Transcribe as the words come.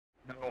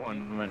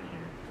one went here.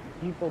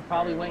 People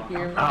probably went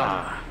here.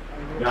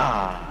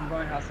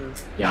 Going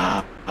houses.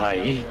 Yeah. We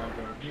usually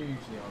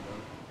all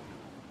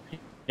go.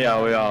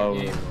 Yeah, we all.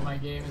 My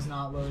game is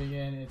not loading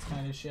in. It's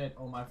kind of shit.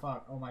 Oh my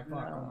fuck. Oh my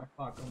fuck. Oh my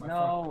fuck. Oh my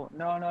fuck.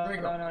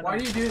 No. Why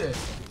do you do this?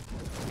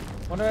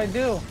 What did I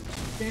do?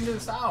 Came to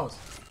this house.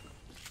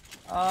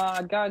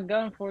 I got a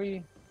gun for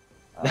you.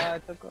 I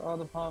took all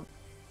the pump.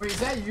 Wait, is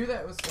that you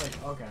that was like,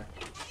 okay.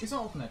 Please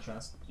don't open that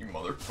chest. You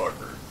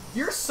motherfucker.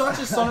 You're such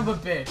a son of a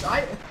bitch.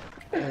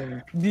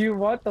 Do you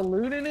want the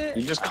loot in it?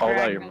 You just called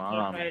out your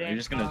mom. Are you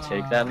just gonna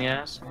take that in the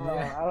ass?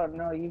 I don't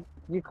know.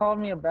 You called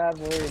me a bad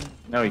word.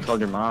 No, you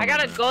called your mom. I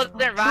got a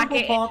golden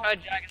rocket and a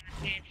jug in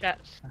the same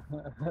chest.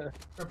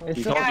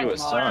 He called you a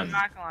son.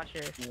 Rocket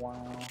launcher.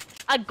 Wow.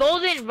 A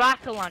golden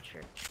rocket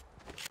launcher.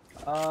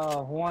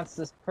 Who wants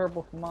this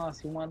purple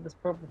FAMAS? Who wants this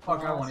purple FAMAS?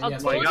 Fuck, I want it.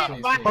 Yes, golden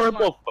please, rocket please.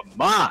 Purple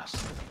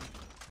FAMAS.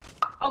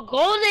 A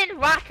golden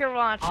rocket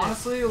launcher.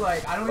 Honestly,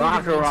 like, I don't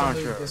Rocket even need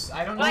launcher. to loot this.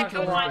 I don't Rocket need to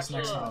loot this launcher.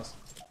 next house.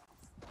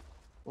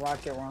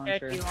 Rocket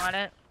launcher. Do you want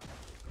it?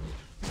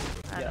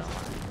 I Yes. don't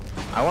want it.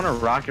 I want to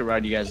rocket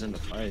ride you guys into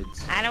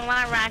fights. I don't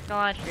want rocket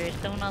launchers.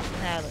 Someone else can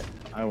have it.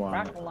 I want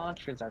Rocket it.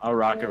 launchers are I'll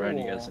rocket cool. ride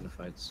you guys into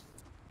fights.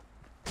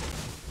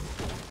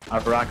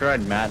 I'll rocket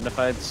ride Matt into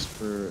fights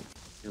for.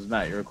 Because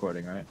Matt, you're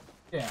recording, right?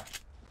 Yeah.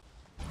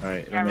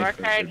 Alright. Yeah,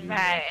 rocket ride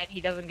Matt, and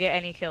he doesn't get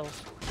any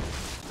kills.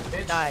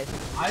 It Dies.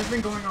 I've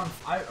been going on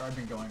fire.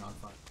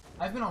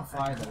 I've been on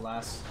fire the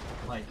last,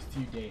 like,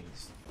 few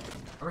days.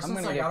 Ever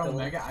since I got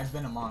Omega, I've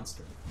been a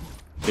monster.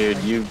 Dude,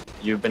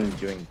 you've been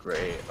doing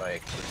great.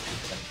 Like,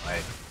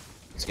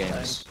 these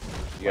games.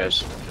 You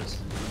guys just.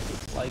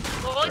 Like,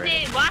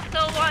 Golden rocket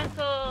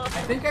launcher.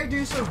 I think I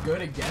do so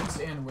good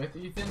against and with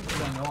Ethan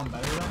because I know I'm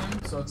better than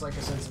him, so it's like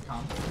a sense of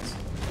confidence.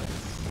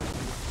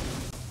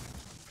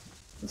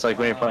 It's like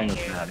when you're playing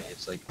with Maddie,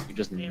 it's like you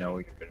just know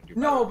you're gonna do better.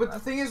 No, but the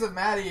thing is with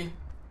Maddie,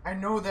 I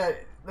know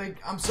that, like,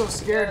 I'm so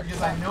scared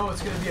because I know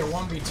it's gonna be a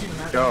 1v2 no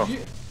matter. Go.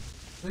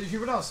 Did you hear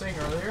what I was saying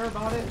earlier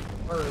about it?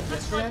 Or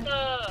yesterday?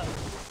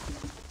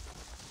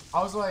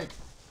 I was like,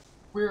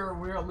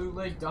 we're at Loot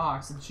Lake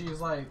Docks, and she's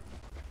like,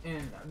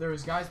 and there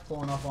was guys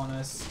pulling up on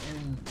us,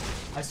 and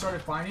I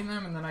started finding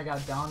them, and then I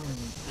got down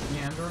in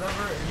the end or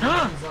whatever, and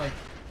then she's like,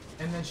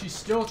 and then she's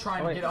still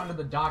trying to get onto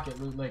the dock at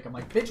Loot Lake. I'm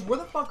like, bitch, where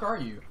the fuck are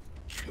you?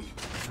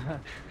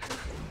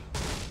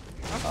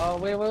 oh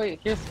wait.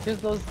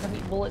 Here's those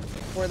heavy bullets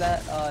for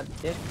that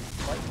dick.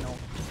 What?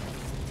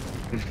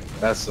 No.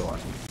 That's the one.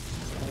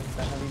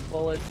 The heavy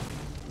bullet.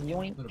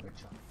 Yoink. Little bit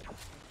chunk.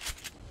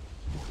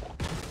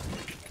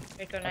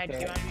 Rico Knight, do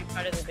you want to be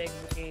part of the big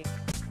movie?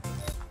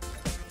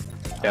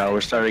 Yeah,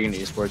 we're starting an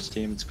esports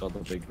team. It's called the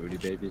Big Booty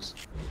Babies.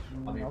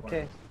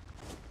 Okay.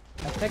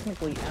 I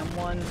technically am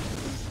one.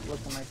 Look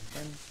at my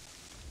skin.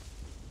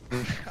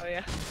 Oh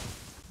yeah.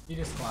 He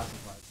just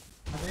classified.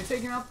 Have they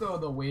taken out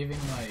the waving,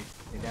 like,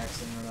 pickaxe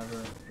thing or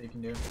whatever they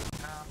can do?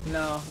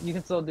 No, you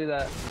can still do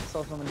that.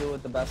 Still something to do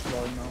with the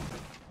basketball, you know.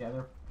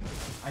 Yeah,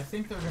 I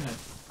think they're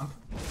gonna.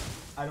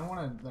 I don't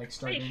want to like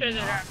start. Pretty getting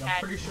sure they're off. gonna I'm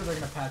pretty sure they're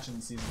gonna patch it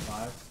in season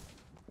 5.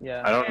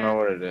 Yeah. I don't know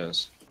what it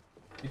is.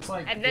 It's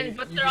like. And then,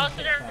 but they're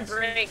also gonna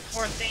break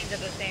 4 things at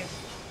the same.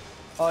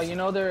 Oh, you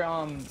know they're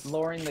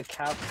lowering the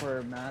cap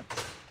for mats.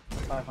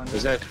 500.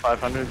 Is that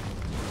 500?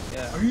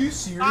 Yeah. Are you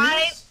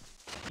serious?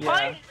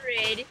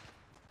 500.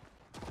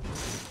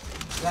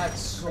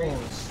 That's so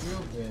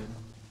stupid.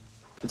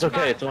 It's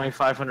okay. It's only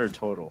 500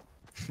 total.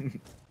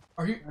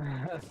 Are you?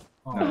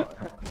 Oh, No.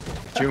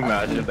 Could you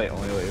imagine if they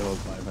only let you hold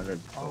 500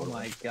 Oh total?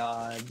 my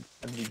god,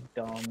 that'd be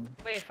dumb.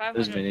 Wait,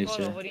 There's 500 minis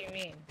total. here. What do you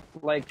mean?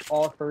 Like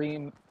all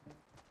 3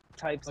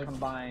 types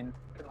combined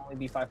can only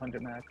be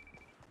 500 max.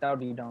 That would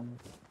be dumb.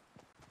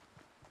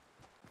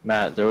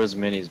 Matt, there was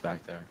minis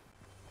back there.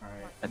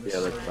 Alright. At the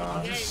other I'm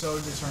spot. just so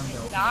determined to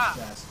open Stop.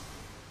 this chest.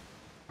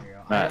 There you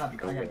go. Matt, I got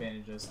go get it.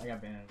 bandages. I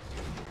got bandages.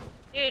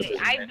 Dude,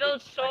 I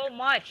built so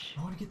much.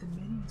 I want to get the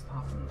minis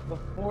popping.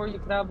 Before you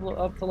could have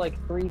up to like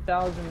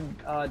 3,000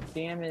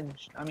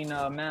 damage,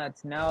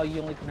 mats. Now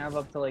you only can have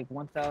up to like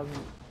 1,000,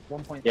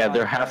 1.5. Yeah,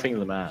 they're halving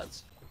the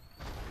mats.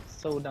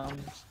 So dumb.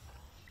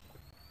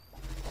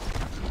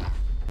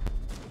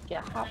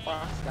 Get hot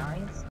box,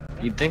 guys.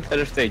 You'd think that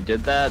if they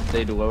did that,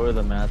 they'd lower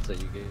the mats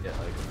that you get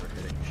like for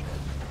hitting shit.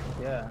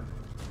 Yeah.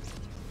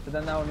 But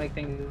then that would make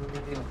things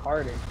even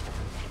harder.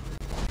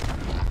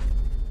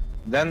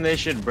 Then they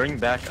should bring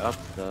back up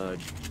the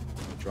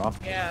drop.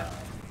 Yeah.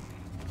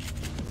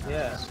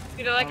 Yeah.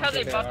 Dude, I like how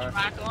they They buffed are. the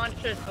rocket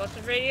launcher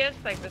explosive radius,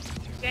 like the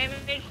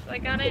damage,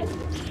 like on it,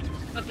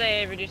 but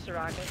they reduced the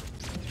rocket.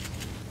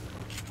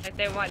 Like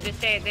they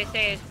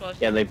say explosive.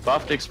 Yeah, they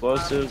buffed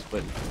explosives,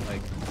 but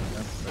like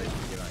that's like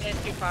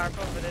It's too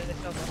powerful, but they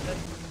still buffed it.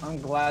 I'm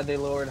glad they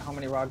lowered how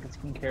many rockets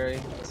can carry.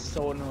 It's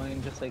so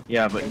annoying, just like...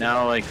 yeah, but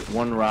now like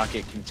one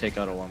rocket can take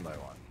out a 1x1.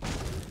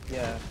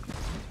 Yeah.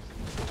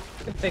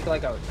 Could take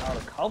like out a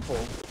couple.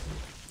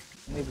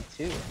 Maybe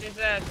 2. There's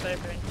a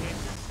sniper in here.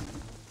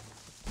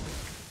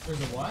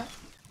 There's a what?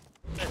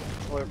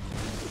 Or...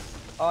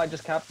 Oh, I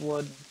just capped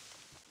wood.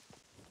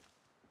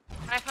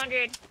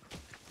 500.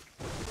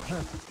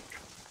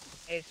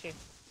 Hey, shoot.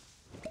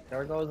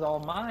 There goes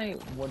all my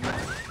wood.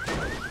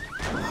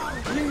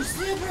 You're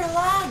super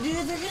loud,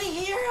 dude. They're gonna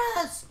hear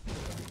us.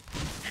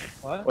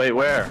 What? Wait,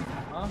 where?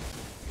 Huh?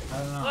 I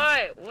don't know.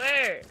 What?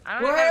 Where? I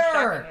don't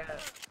Where?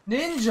 have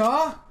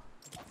Ninja.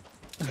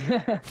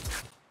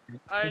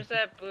 Oh, there's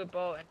that blue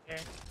bolt in here.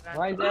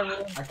 Why is everyone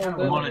I so kind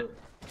good? of want it.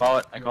 Call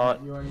it. I call it.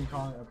 You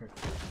call it? Okay.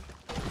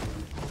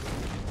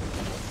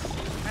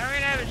 I don't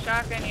even have a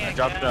shotgun yet. I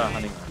dropped guys. a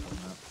hunting rifle.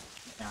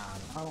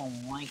 I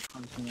don't like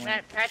hunting.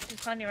 That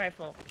practice hunting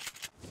rifle.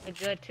 It's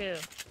good too.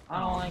 I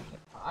don't like it.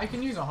 I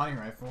can use a hunting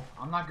rifle.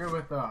 I'm not good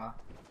with a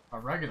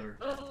regular.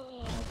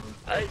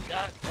 I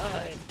got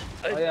good.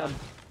 Oh yeah.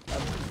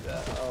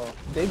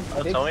 Big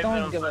Oh, tell me if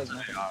stones give I like don't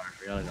have AR.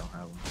 I really don't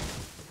have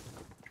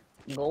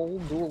one.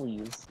 gold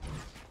dualies.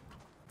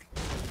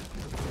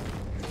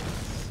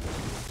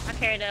 I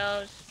carry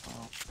those.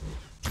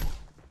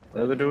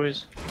 The other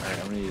dualies? Alright,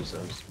 I'm gonna use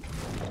those.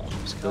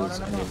 Just because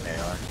No. I need an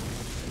AR.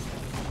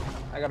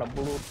 I got a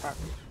blue pack.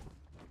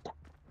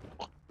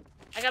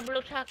 I got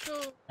blue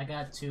tattoo. I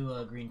got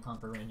 2 green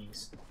pumperini.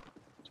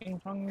 Ching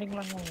chong ding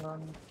lang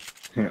lang.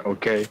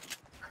 Okay.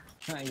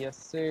 Yes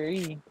sir.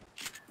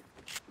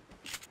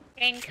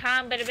 Bing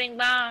Kong, bada bing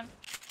bong.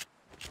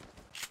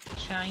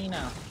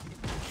 China.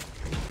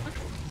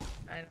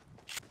 I know.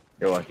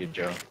 You're lucky,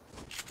 Joe.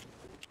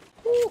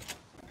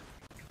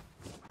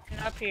 And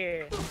up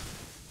here.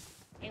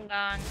 Bing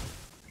bong.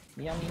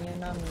 Yummy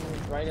yummy.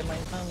 Right in my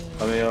tummy.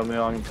 Let me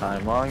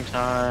long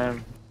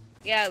time.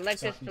 Yeah, like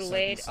this Sucky,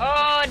 delayed. sucky,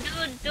 Oh,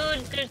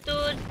 dudes,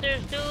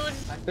 there's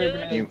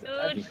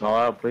Can you call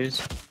out,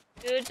 please?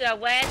 Dudes are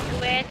wet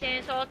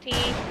and salty.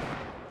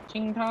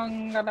 Ching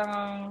tong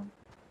gadang.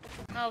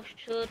 Oh,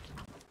 shoot.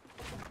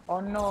 Oh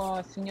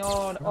no,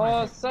 senor.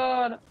 Oh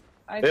sir.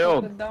 I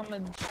Build. took the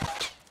damage.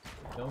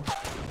 Build.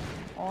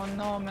 Oh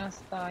no,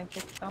 master. I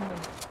took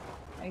damage.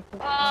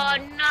 Oh,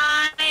 9!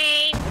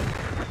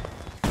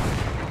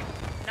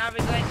 Now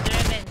we're going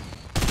German.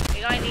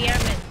 We're going to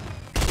German.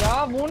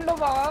 Ja,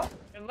 wunderbar.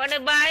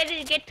 Wunderbar,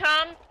 get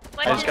Tom. I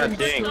just got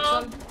dinged.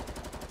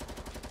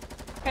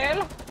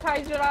 Hell,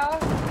 Kaiser.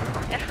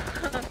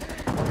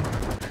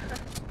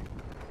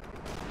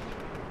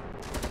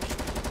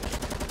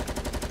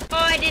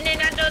 Oh, I did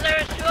not know there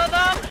was 2 of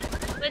them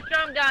with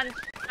drum guns.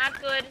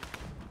 Not good.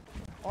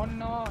 Oh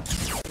no.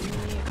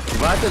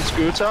 What the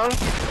scooter?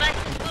 But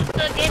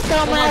to get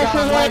Oh my god,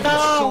 my leg now.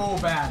 is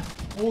so bad.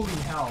 Holy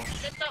hell.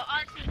 Get the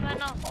answers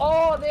now.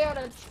 Oh, they had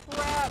a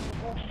trap.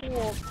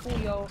 Oh, cool,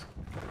 yo.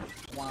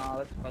 Wow,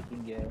 that's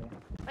fucking gay.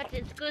 But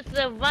it's good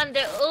to run the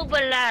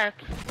Uberlark.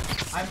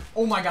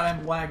 Oh my god,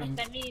 I'm lagging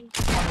That means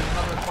on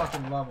another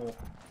fucking level.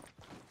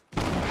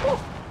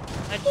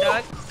 let's do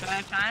it. Do I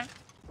have time?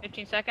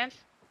 15 seconds.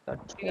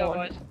 That's Here we go,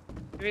 boys.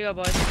 Here we go,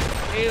 boys.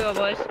 Here you go,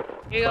 boys.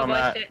 Here you go, Come boys.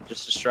 at,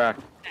 just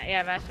distract.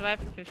 Yeah, master survive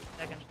for 15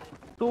 seconds.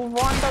 To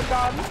want the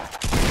gun.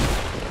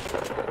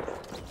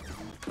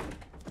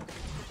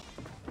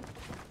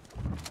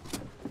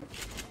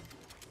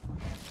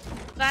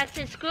 That's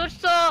his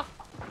Crusoe.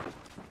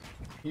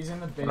 He's in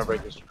the I'm gonna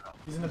break basement. this.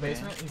 He's in the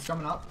basement. He's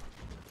coming up.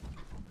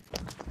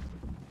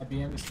 I beat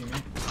him, his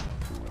teammate.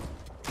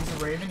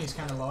 He's a Raven. He's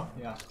kind of low.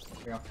 Yeah.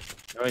 There we go.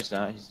 No, he's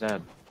not. He's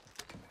dead.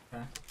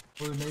 Okay.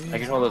 Well, maybe I he's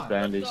can hold those not.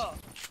 bandages.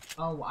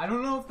 Oh, I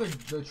don't know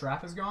if the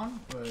trap is gone,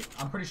 but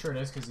I'm pretty sure it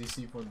is because he's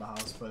C4'd the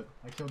house. But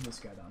I killed this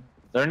guy down.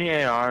 Are there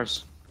any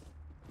ARs?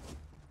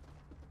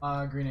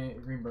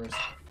 Green burst.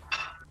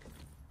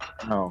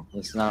 No,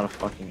 it's not a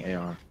fucking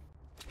AR.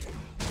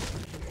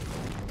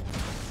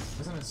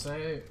 Doesn't it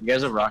say? You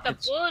guys have The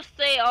rockets? boost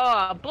they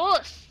are.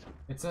 Boost.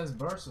 It says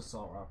burst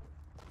assault rock.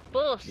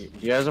 Boost. You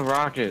guys have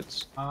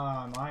rockets.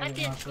 Am I But not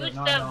it's sure? good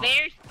No, I the don't.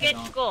 very I sketch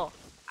don't. school.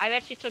 I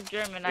actually took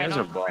German. I guys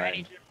don't are know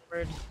any blind. German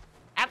words.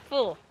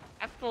 Apple.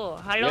 Apple.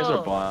 Hello. You guys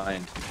are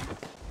blind.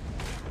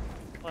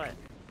 What?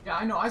 Yeah,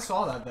 I know. I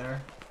saw that there.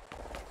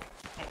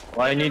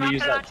 Well, I Use need the to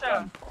use rocket that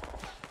launcher.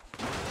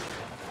 gun.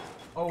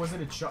 Oh, was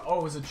it a chug?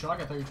 Oh, was it chug?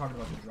 I thought you were talking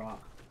about the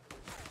drop.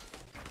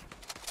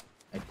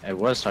 I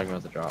was talking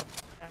about the drop.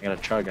 I got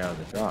a chug out of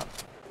the drop.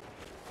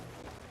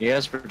 You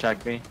guys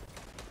protect me.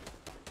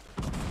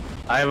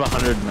 I have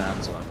 100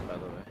 mats left, by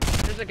the way.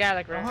 There's a guy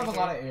like I right don't have a here.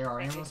 lot of AR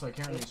ammo, so I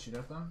can't really shoot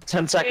at them.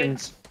 10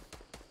 seconds.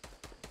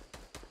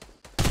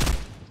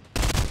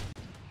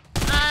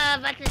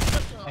 But it's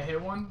Crusoe. I hit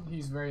one.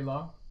 He's very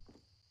low.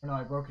 Or no,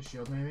 I broke his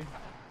shield maybe.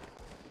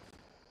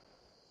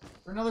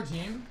 For another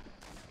team.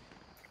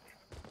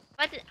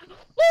 But it...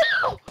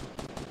 Woo!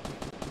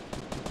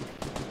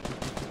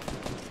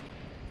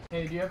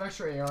 Hey, do you have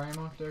extra AR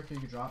ammo up there? Can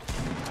you drop?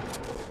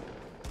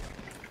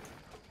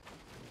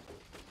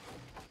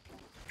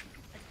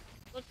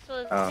 What's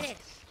this? Oh.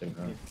 Yeah,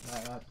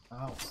 that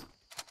helps.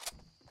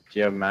 Do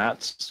you have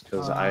mats?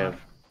 Because I have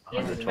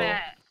 100 This is total.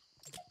 bad.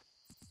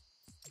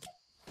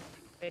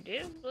 They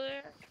do,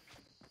 Blair.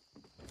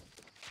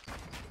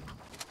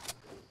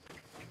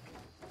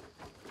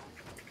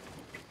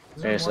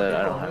 Is Like there I more said,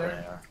 I people don't have over an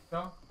there, AR.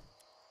 though?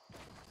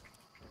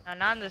 No,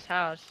 not in this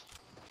house.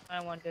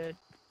 Only one dude.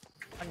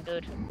 One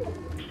dude.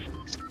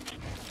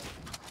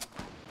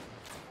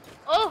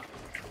 Oh!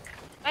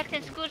 What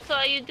in school so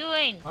are you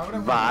doing? Why would I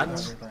But- want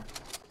to do that right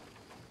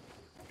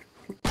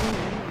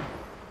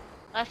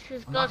Let's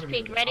just I'm go not gonna be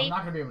speak. able to- Ready? I'm not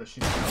gonna be able to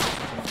shoot.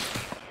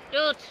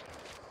 Shoot!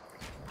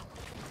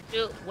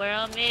 Shoot, where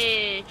am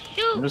I?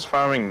 Shoot! I'm just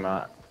farming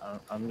Matt.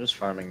 I'm just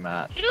farming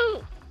Matt.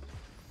 Shoot!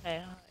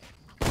 Okay,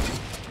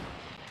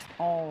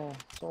 Oh,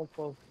 so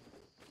close.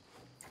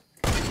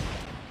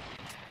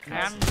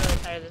 I'm really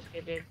tired of this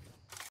kid, dude.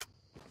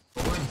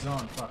 But we're in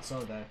zone. Fuck,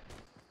 so they.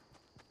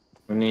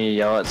 When you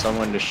yell at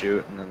someone to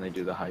shoot and then they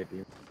do the high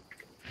beam.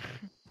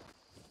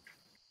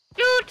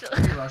 Shoot!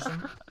 You rush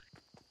them.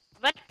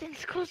 What in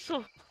school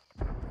so?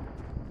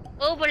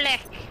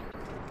 Overlek!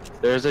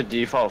 There's a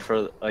default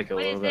for like a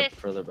What little is bit this?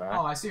 further back.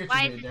 Oh, I see what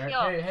Why you is did, it Derek.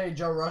 still- Hey, hey,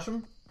 Joe, rush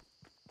him.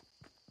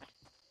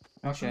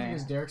 Rush him Okay.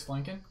 because Derek's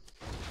flanking.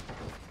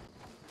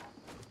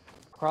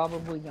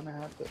 Probably gonna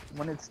have to.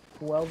 When it's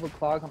 12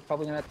 o'clock, I'm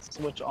probably gonna have to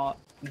switch on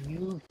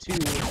you to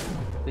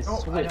the Oh, I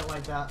switch. didn't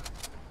like that.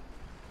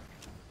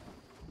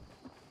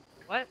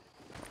 What?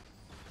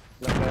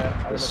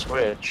 Like The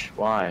switch.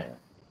 Why?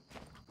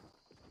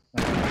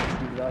 you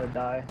gotta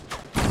die.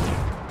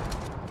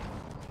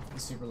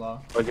 He's super low.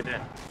 Plug it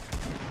in.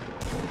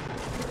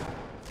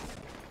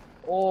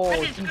 Oh, What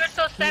is he's school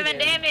so 7 cheating.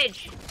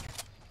 damage?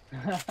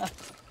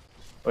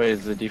 Wait,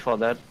 is the default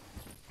dead?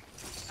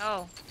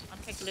 Oh, I'll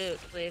take loot,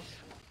 please.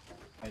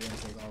 I didn't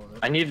take all of it.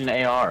 I need an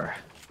AR.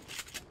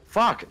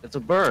 Fuck! It's a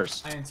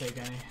burst. I didn't take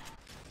any.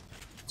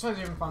 That's why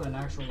I even found an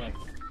actual, like...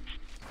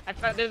 I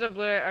thought there's a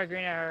blue or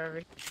green arrow over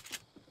here.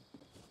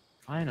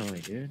 Finally,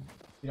 dude.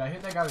 Dude, I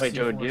hit that guy with Wait,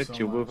 Joe, C4 do you have so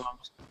 2 blue much.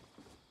 bombs?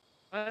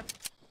 What?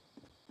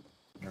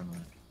 Never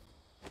mind.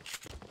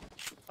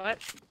 What?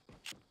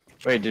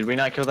 Wait, did we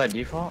not kill that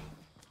default?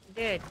 You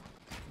did.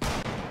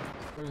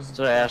 There's... That's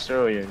what I asked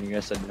earlier, and you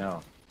guys said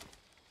no.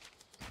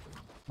 Oh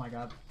my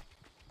god.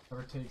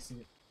 Whoever takes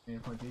the main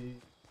point D.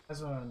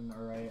 That's an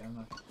array, I'm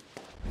not...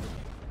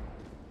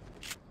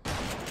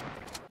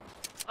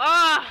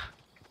 Ah!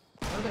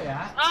 Where are they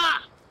at?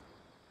 Ah!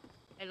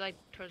 I like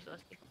towards the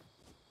left.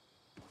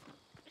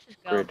 Let's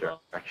just go. Great Go.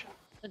 direction.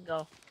 Let's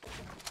go.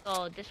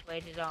 Go this way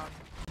to zone.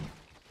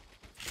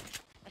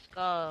 Let's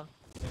go.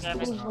 There's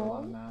not a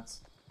lot of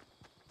mats.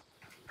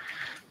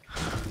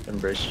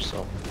 Embrace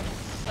yourself.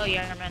 Go,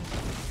 Yerman.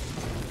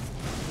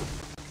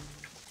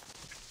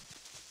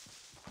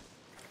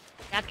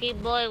 Lucky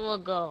boy will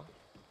go.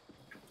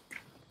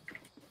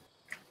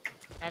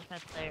 That's my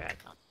player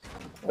icon.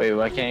 Wait,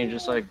 why can't you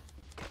just like...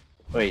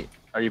 Wait,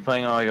 are you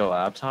playing on like a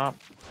laptop?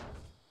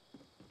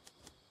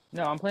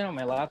 No, I'm playing on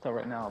my laptop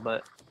right now,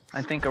 but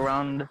I think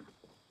around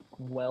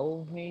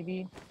 12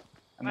 maybe.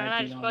 Why not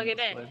be just on plug it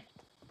this in? way.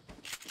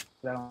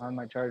 'Cause I don't have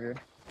my charger.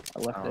 I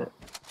left Oh. it.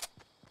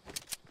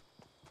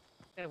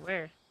 Okay,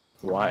 where?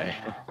 Why?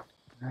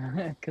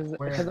 Cause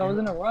Where- I was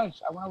in a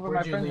rush. I went over to my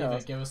Where'd you friend's leave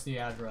house. it? Give us the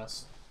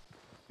address.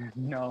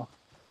 No.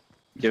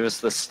 Give us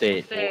the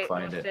state, we'll State,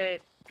 find it.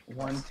 state.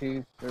 1,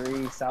 2,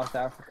 3, South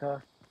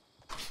Africa.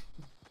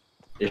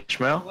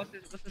 Ishmael? What's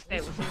the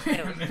state? What's the Wait state?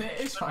 a What's the minute,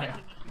 it's fine.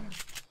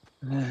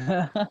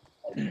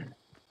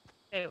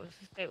 state? What's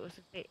the state? What's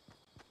the state?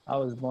 I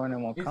was born in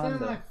Ethan and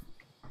Wakanda.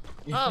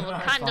 Ethan Oh, and I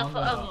Wakanda found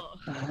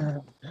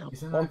forever.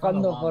 Ethan and I found a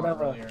Wakanda llama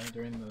forever. earlier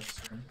during the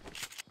stream.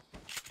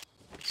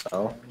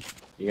 So?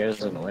 You guys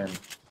didn't win.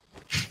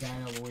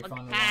 Daniel, but we found a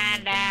llama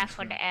Wakanda during the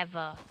stream.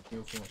 forever.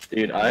 Beautiful.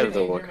 Dude, I have the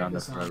You're making Wakanda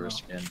this sound, Forever though.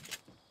 skin.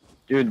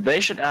 Dude, they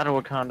should add a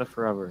Wakanda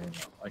Forever, you know,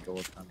 like a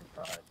Wakanda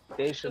Pride.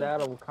 They should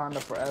add a Wakanda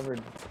forever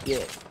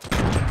get.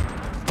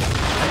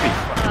 That'd be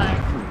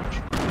fucking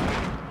huge.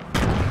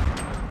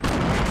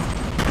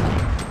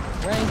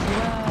 Rank you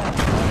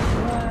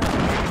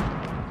out.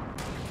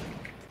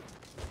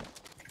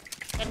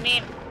 Good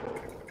name.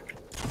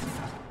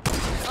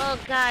 Oh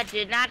god,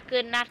 dude, not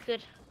good, not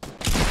good.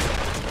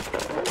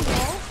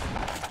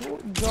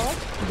 Josh,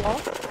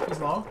 He's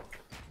low.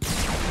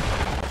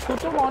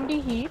 put him on the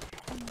heat.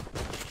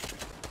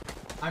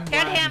 I'm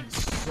Get lagging him.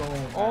 so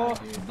Oh,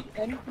 bad, dude.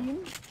 the end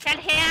team. Kill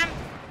him!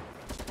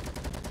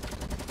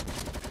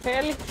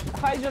 Hell,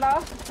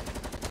 Hydra.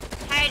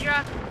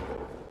 Hydra!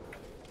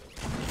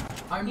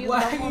 I'm You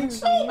lagging have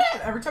so one.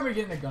 bad. Every time we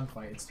get in a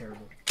gunfight, it's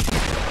terrible.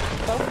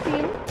 First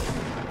team.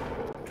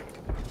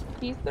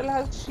 He still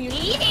has shield.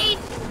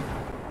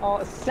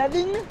 Yeet!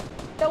 7?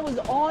 That was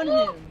on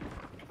him.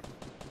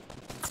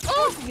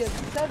 Oh! He has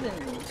 7.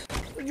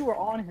 You were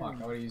on Fuck, I him.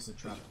 would've used the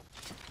trap.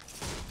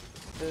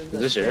 Is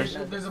this yours?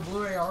 There's a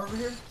blue AR over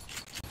here.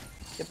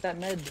 Get that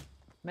med.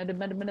 Med.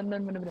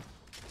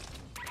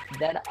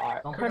 That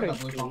are Don't pick up that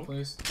blue currency. pump,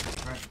 please.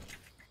 Alright.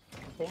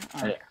 They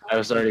are I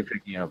was already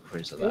picking up before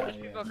you said that.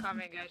 Yeah, People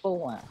coming, guys.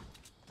 full.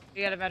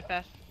 We got a med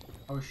fast,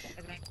 Oh shit.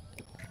 I think.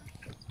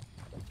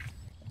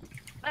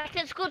 What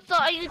in school so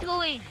are you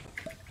doing?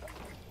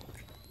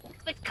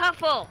 Be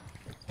careful!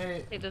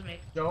 Hey, Take those me.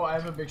 Joe, I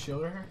have a big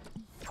shield right here.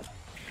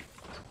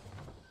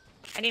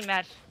 I need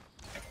mats.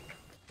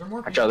 There are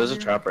more Watch out, there's a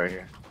here. trap right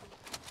here.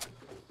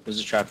 There's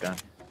a trap down.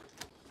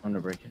 I'm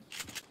gonna break it.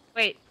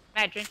 Wait,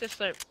 Matt, drink this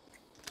slurp.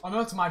 Oh no,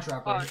 it's my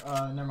trap. Right?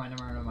 Never mind.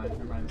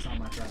 It's not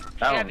my trap.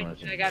 That I one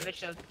was. got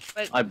visual.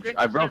 But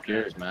I broke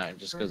yours, Matt,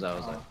 just because I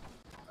was like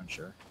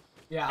unsure.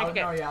 Yeah,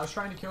 Okay. I was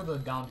trying to kill the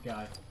downed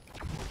guy.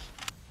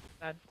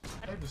 God.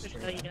 I just What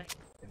straight are you down.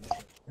 doing?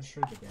 Just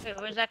straight the game.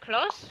 Wait, was that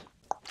close?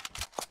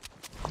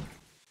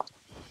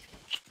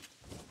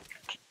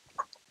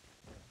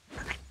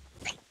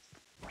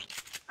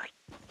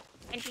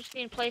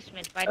 Interesting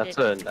placement, but I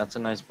did. That's a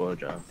nice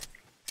blowjob.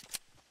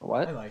 I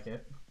What? like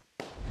it.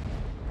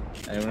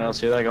 Anyone else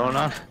see that going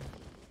on?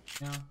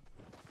 Yeah.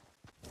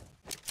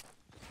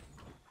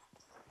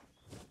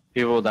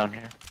 People down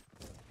here.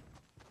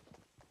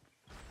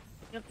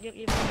 Yep.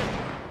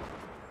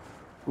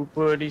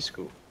 Scoopity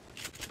scoop.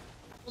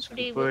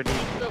 Whoopity, Scoopity.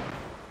 whoopity, scoop.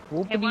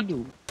 Whoopity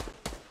doo.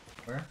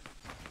 Where?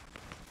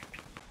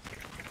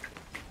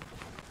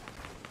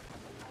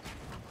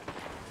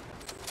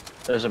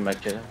 There's a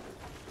med kit.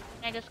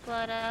 Mega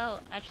squad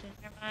out. Actually,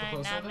 never mind.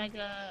 close Not are they?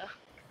 mega.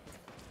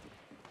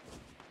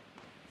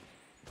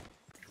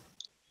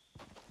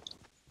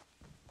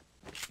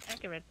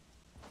 Accurate.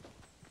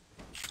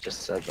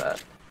 Just said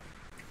that.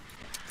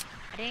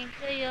 I didn't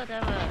kill you,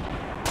 that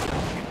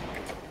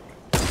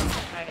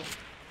Alright.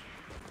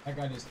 That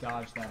guy just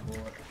dodged that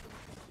bullet.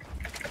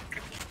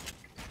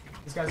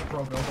 This guy's a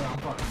pro builder. I'm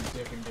fucking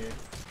dipping, dude.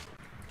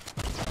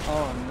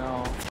 Oh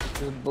no.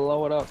 Just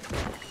blow it up.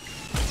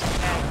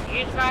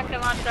 Yeah, use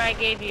rocket launcher I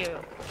gave you.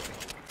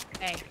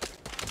 Thanks.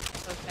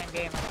 So same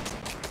game.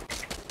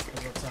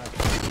 Hey, what's that?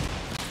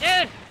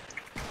 Dude!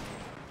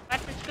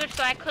 That's good,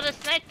 so I could have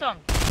sniped him.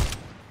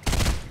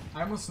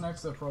 I almost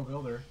sniped the pro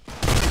builder.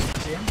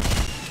 See him?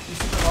 He's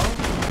super low.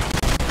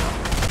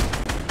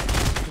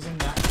 He's in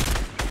that.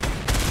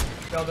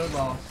 Builder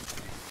low.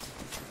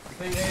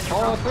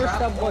 Oh, first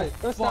that boy.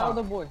 First that fuck.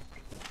 other boy.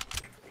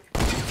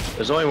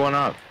 There's only one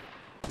up.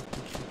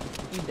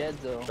 He dead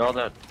though. They're all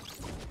dead.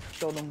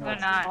 Show them Or what's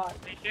not. hot.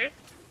 Are you sure?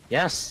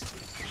 Yes.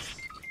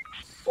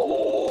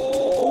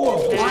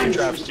 Oh, Two blind.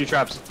 traps. Two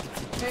traps.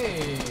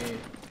 Hey,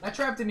 that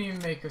trap didn't even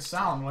make a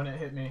sound when it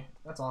hit me.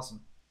 That's awesome.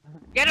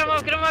 Get him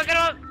up, get him up, get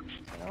him up!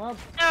 Get him up.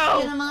 No!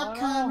 Get him up, Oh, no.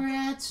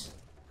 comrades.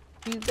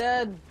 He's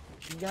dead.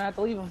 You're gonna have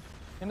to leave him.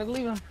 You're gonna have to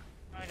leave him.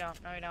 No, we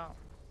don't, no, we don't.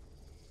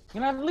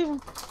 You're gonna have to leave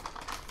him.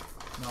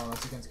 No,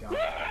 that's against God.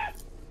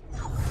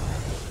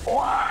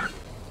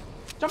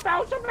 Jump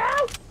out! Jump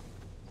out!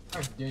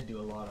 I did do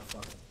a lot of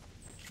fucking.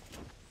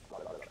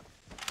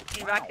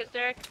 Need rockets,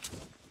 Derek?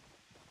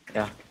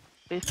 Yeah.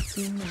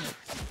 15 minutes.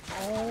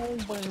 Oh,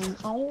 baby.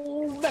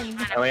 Oh, baby.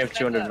 I only have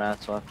 200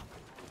 mats left.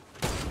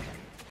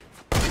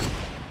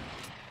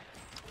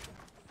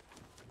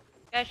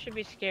 Guy should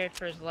be scared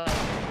for his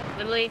life.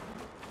 Literally,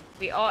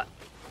 we all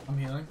I'm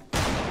healing.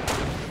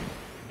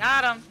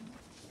 got him.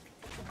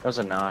 That was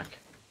a knock.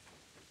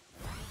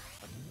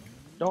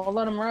 Don't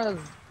let him res.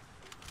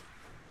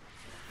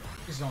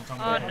 Please don't tell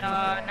me. Oh that.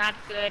 no, not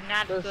good,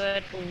 not There's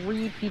good.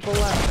 3 people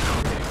left.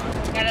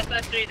 Yeah, that's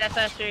us three, that's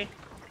us three.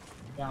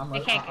 Yeah, They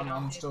can't get I'm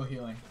on. still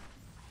healing.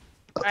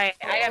 Alright,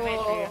 I got made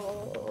for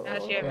you.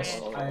 Unless you have Yes,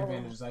 managed. I have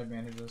bandages. I have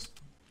bandages.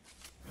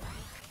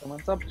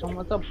 Someone's up.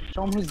 Someone's up.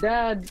 Show him who's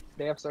dead.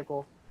 They have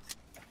circle.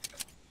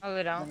 Oh,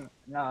 they don't.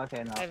 No,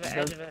 okay, no. I have an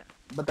edge of it.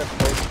 But they're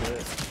close to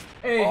it.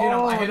 Hey, hit him!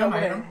 I hit him! I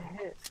hit him!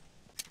 Hit.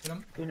 Hit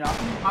him! You knocked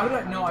him? How did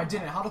I? No, I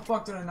didn't. How the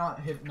fuck did I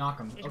not knock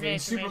him? It's Okay, me,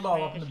 he's it's super me, it's low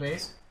me, up in the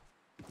base.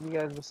 You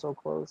guys were so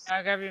close.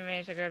 I grab your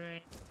mace, I grab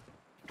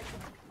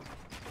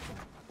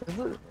your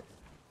mace.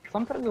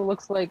 Sometimes it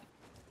looks like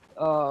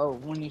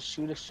when you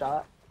shoot a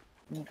shot,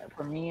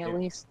 for me at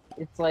least,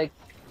 it's like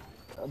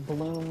a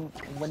balloon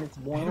when it's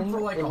I hit warm. him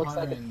for like it looks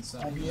like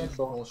 107. He had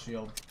full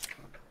shield.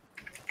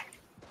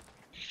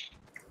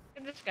 Look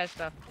at this guy's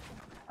stuff.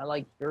 I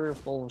like your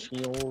full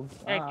shield.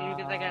 Derek, did you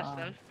get that guy's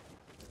stuff?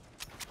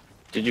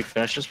 Did you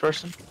finish this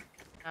person?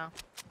 No.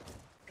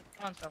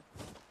 Come on, stuff.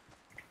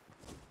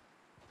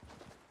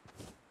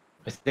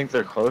 I think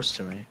they're close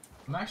to me.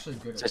 I'm actually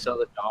good I at saw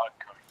the dog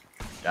coming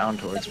down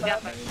towards me.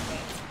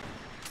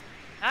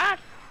 Ah!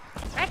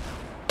 What?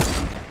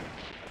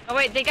 Oh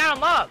wait, they got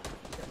him up!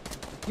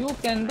 You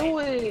can do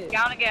it.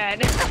 Down again.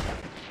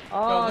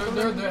 Oh, No,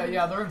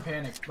 they're in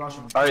panic. Rush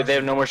them. Alright, they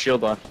have no more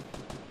shield left.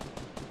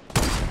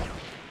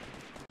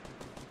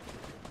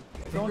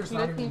 I think there's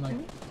not even like.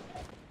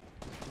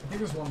 I think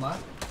there's one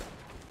left.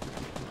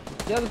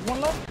 Yeah, there's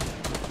one left.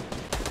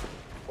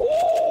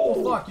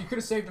 Oh fuck! You could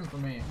have saved him for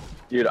me.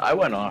 Dude, I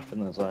went off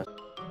in this last.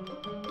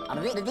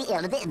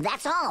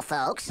 That's all,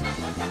 folks.